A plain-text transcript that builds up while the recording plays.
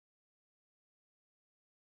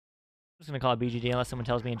just going to call it BGD unless someone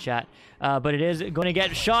tells me in chat. But it is going to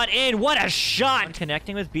get shot in. What a shot!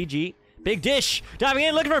 Connecting with BG. Big dish. Diving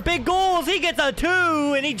in, looking for big goals. He gets a 2,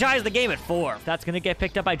 and he ties the game at 4. That's going to get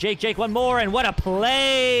picked up by Jake. Jake, one more, and what a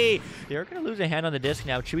play! They're going to lose a hand on the disc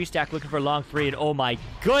now. Chewy Stack looking for a long 3, and oh my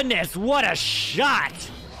goodness, what a shot!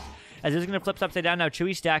 As this is going to flip upside down now.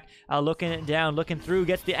 Chewy Stack looking down, looking through,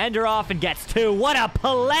 gets the ender off, and gets 2. What a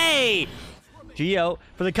play! Gio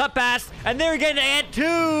for the cut pass, and they're getting it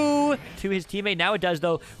to his teammate. Now it does,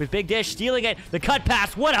 though, with Big Dish stealing it. The cut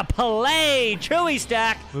pass, what a play! Chewy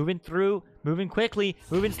Stack moving through, moving quickly,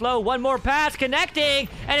 moving slow. One more pass, connecting,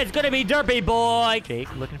 and it's going to be Derpy Boy.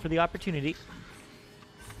 Jake looking for the opportunity.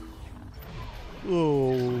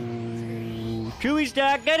 Ooh, Chewy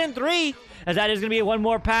Stack getting 3. As that is going to be one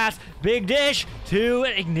more pass. Big dish to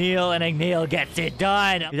Igneel, and Igneel gets it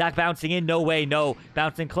done. Zach bouncing in. No way, no.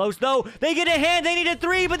 Bouncing close, though. They get a hand. They need a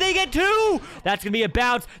 3, but they get 2. That's going to be a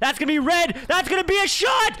bounce. That's going to be red. That's going to be a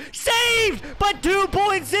shot. Saved, but 2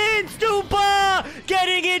 points in. Stupa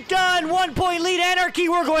getting it done. 1 point lead, Anarchy.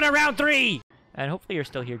 We're going to round 3. And hopefully you're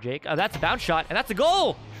still here, Jake. That's a bounce shot, and that's a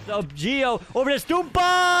goal. So Gio over to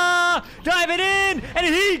Stupa, diving in, and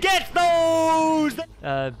he gets those.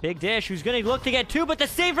 Big Dish, who's going to look to get 2, but the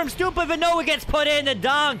save from Stupa, but no, it gets put in. The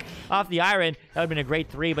dunk off the iron. That would have been a great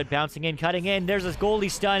 3, but bouncing in, cutting in. There's this goalie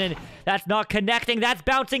stun, and that's not connecting. That's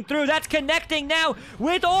bouncing through. That's connecting now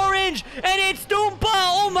with Orange, and it's Stupa.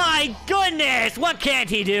 Oh my goodness, what can't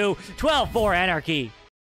he do? 12-4 Anarchy.